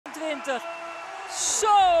1:20. Zo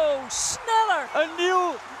sneller! Een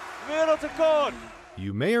nieuw wereldrecord!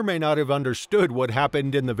 You may or may not have understood what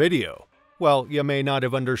happened in the video. Well, you may not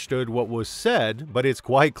have understood what was said, but it's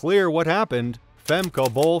quite clear what happened.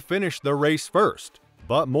 Femke Bol finished the race first.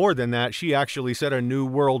 But more than that, she actually set a new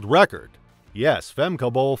world record. Yes,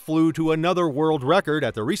 Femke Bol flew to another world record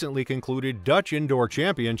at the recently concluded Dutch Indoor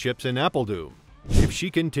Championships in Apeldoorn. If she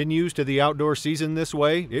continues to the outdoor season this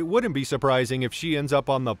way, it wouldn't be surprising if she ends up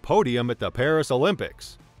on the podium at the Paris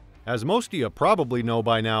Olympics. As most of you probably know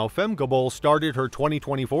by now, Femke Bol started her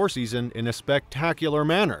 2024 season in a spectacular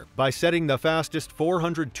manner by setting the fastest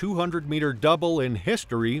 400-200 meter double in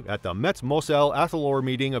history at the Metz Moselle Athlor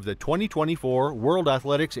meeting of the 2024 World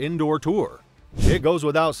Athletics Indoor Tour. It goes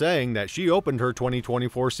without saying that she opened her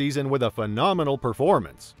 2024 season with a phenomenal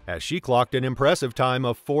performance, as she clocked an impressive time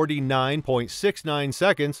of 49.69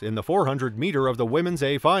 seconds in the 400 meter of the Women's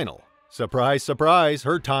A final. Surprise, surprise,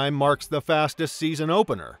 her time marks the fastest season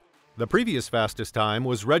opener. The previous fastest time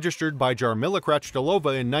was registered by Jarmila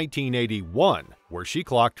Krejcilova in 1981, where she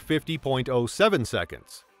clocked 50.07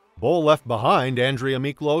 seconds. Bol left behind Andrea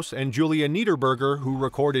Miklos and Julia Niederberger, who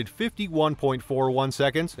recorded 51.41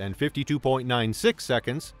 seconds and 52.96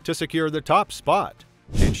 seconds to secure the top spot.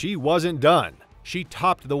 And she wasn't done. She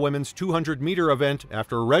topped the women's 200-meter event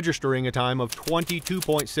after registering a time of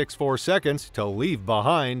 22.64 seconds to leave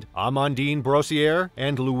behind Amandine Brossier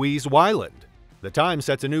and Louise Weiland. The time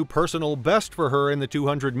sets a new personal best for her in the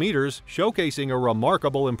 200 meters, showcasing a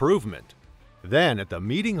remarkable improvement. Then, at the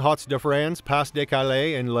meeting Hots de France, Pas de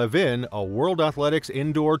Calais and Levin, a World Athletics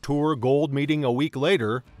Indoor Tour Gold meeting a week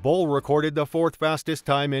later, Bol recorded the fourth fastest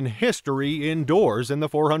time in history indoors in the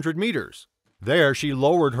 400 meters. There, she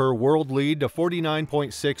lowered her world lead to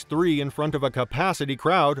 49.63 in front of a capacity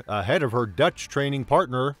crowd, ahead of her Dutch training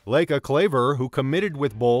partner, Leke Klever, who committed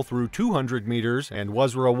with Bol through 200 meters and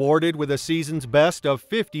was rewarded with a season's best of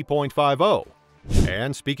 50.50.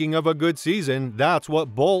 And speaking of a good season, that's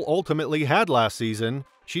what Bol ultimately had last season.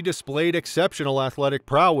 She displayed exceptional athletic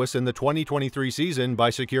prowess in the 2023 season by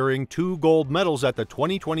securing 2 gold medals at the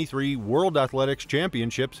 2023 World Athletics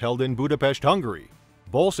Championships held in Budapest, Hungary.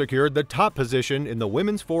 Bol secured the top position in the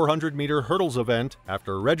women's 400-meter hurdles event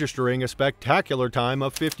after registering a spectacular time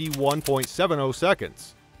of 51.70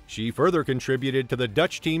 seconds. She further contributed to the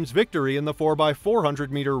Dutch team's victory in the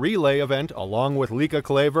 4x400-meter relay event along with Leke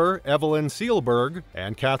Klever, Evelyn Seelberg,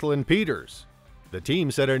 and Kathleen Peters. The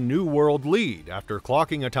team set a new world lead after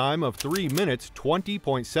clocking a time of 3 minutes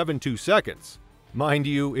 20.72 seconds. Mind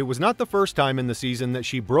you, it was not the first time in the season that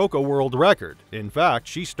she broke a world record. In fact,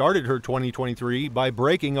 she started her 2023 by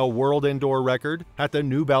breaking a world indoor record at the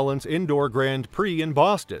New Balance Indoor Grand Prix in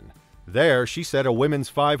Boston. There, she set a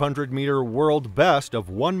women's 500-meter world best of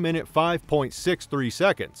 1 minute 5.63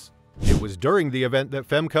 seconds. It was during the event that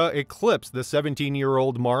Femke eclipsed the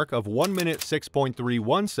 17-year-old mark of 1 minute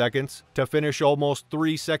 6.31 seconds to finish almost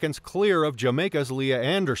 3 seconds clear of Jamaica's Leah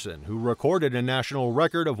Anderson, who recorded a national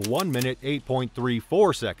record of 1 minute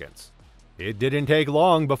 8.34 seconds. It didn't take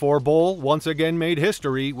long before Bol once again made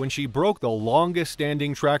history when she broke the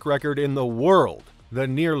longest-standing track record in the world, the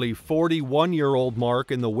nearly 41-year-old mark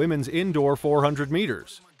in the women's indoor 400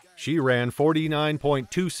 meters. She ran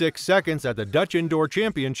 49.26 seconds at the Dutch Indoor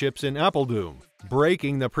Championships in Apeldoorn,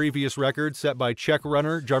 breaking the previous record set by Czech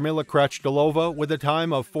runner Jarmila Krejcilova with a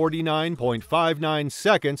time of 49.59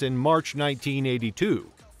 seconds in March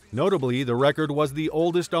 1982. Notably, the record was the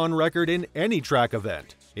oldest on record in any track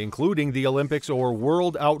event, including the Olympics or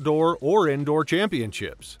World Outdoor or Indoor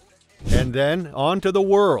Championships. And then, on to the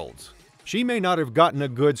Worlds. She may not have gotten a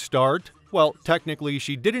good start. Well, technically,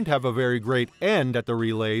 she didn't have a very great end at the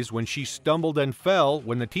relays when she stumbled and fell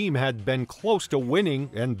when the team had been close to winning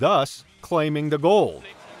and thus claiming the gold.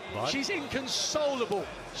 She's inconsolable.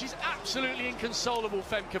 She's absolutely inconsolable,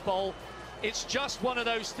 Femke Bol. It's just one of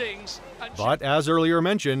those things. But as earlier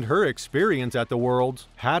mentioned, her experience at the Worlds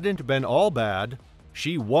hadn't been all bad.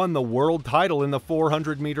 She won the world title in the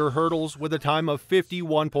 400-meter hurdles with a time of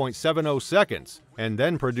 51.70 seconds, and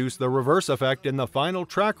then produced the reverse effect in the final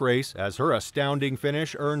track race as her astounding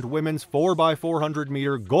finish earned women's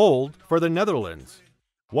 4x400-meter gold for the Netherlands.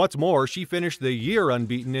 What's more, she finished the year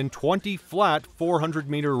unbeaten in 20 flat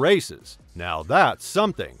 400-meter races. Now that's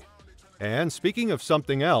something. And speaking of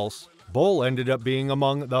something else, Bol ended up being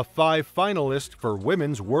among the 5 finalists for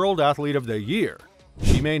Women's World Athlete of the Year.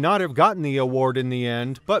 She may not have gotten the award in the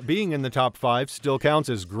end, but being in the top 5 still counts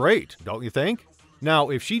as great, don't you think? Now,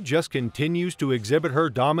 if she just continues to exhibit her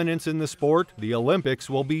dominance in the sport, the Olympics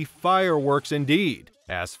will be fireworks indeed,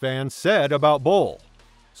 as fans said about Bol.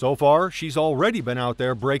 So far, she's already been out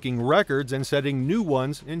there breaking records and setting new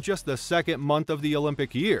ones in just the second month of the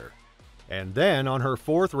Olympic year. And then on her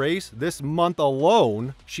 4th race this month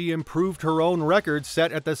alone, she improved her own record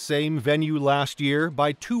set at the same venue last year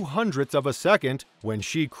by 0.02 of a second when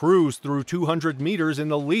she cruised through 200 meters in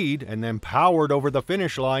the lead and then powered over the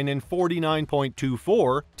finish line in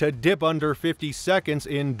 49.24 to dip under 50 seconds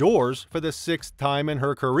indoors for the 6th time in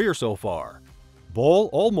her career so far. Bol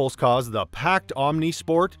almost caused the packed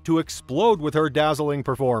Omnisport to explode with her dazzling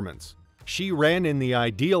performance. She ran in the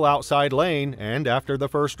ideal outside lane and, after the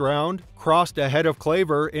first round, crossed ahead of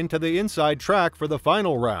Claver into the inside track for the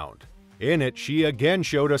final round. In it, she again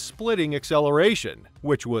showed a splitting acceleration,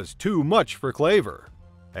 which was too much for Claver.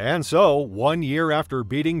 And so, 1 year after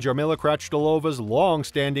beating Jarmila Kratochvilova's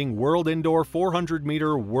long-standing World Indoor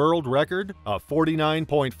 400-meter world record of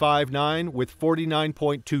 49.59 with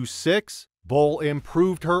 49.26, Bol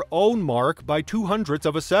improved her own mark by 0.02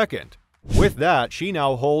 of a second. With that, she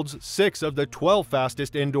now holds 6 of the 12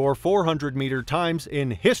 fastest indoor 400-meter times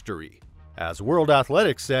in history. As World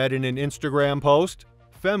Athletics said in an Instagram post,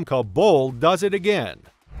 Femke Bol does it again.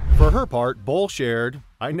 For her part, Bol shared,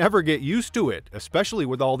 "I never get used to it, especially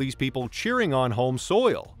with all these people cheering on home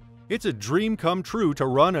soil. It's a dream come true to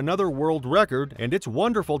run another world record, and it's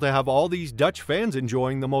wonderful to have all these Dutch fans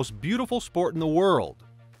enjoying the most beautiful sport in the world."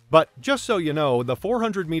 But just so you know, the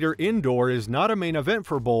 400-meter indoor is not a main event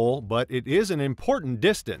for Bol, but it is an important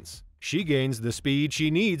distance. She gains the speed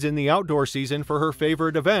she needs in the outdoor season for her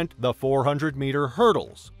favorite event, the 400-meter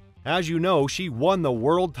hurdles. As you know, she won the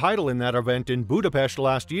world title in that event in Budapest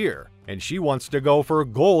last year, and she wants to go for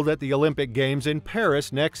gold at the Olympic Games in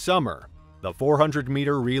Paris next summer. The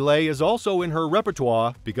 400-meter relay is also in her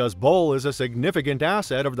repertoire because Bol is a significant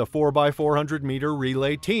asset of the 4x400-meter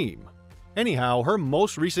relay team. Anyhow, her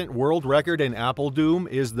most recent world record in Apeldoorn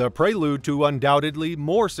is the prelude to undoubtedly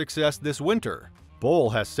more success this winter.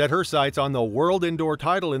 Bol has set her sights on the world indoor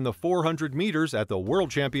title in the 400 meters at the World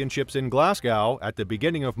Championships in Glasgow at the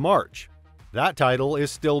beginning of March. That title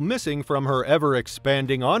is still missing from her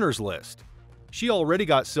ever-expanding honors list. She already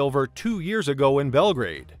got silver 2 years ago in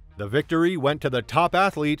Belgrade. The victory went to the top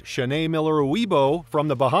athlete Shane Miller-Uibo from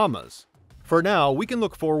the Bahamas. For now, we can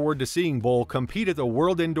look forward to seeing Bol compete at the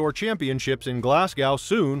World Indoor Championships in Glasgow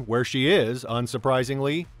soon, where she is,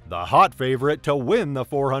 unsurprisingly, the hot favorite to win the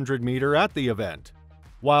 400-meter at the event.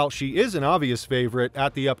 While she is an obvious favorite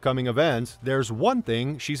at the upcoming events, there's one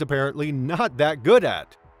thing she's apparently not that good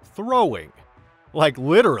at: throwing. Like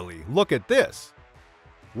literally, look at this.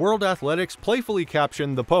 World Athletics playfully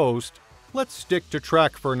captioned the post, "Let's stick to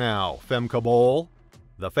track for now, Femke Bol."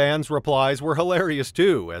 The fans' replies were hilarious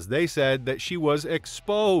too, as they said that she was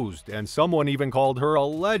exposed, and someone even called her a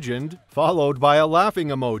legend, followed by a laughing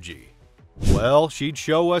emoji. Well, she'd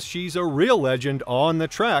show us she's a real legend on the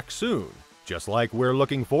track soon, just like we're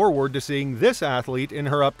looking forward to seeing this athlete in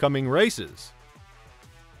her upcoming races.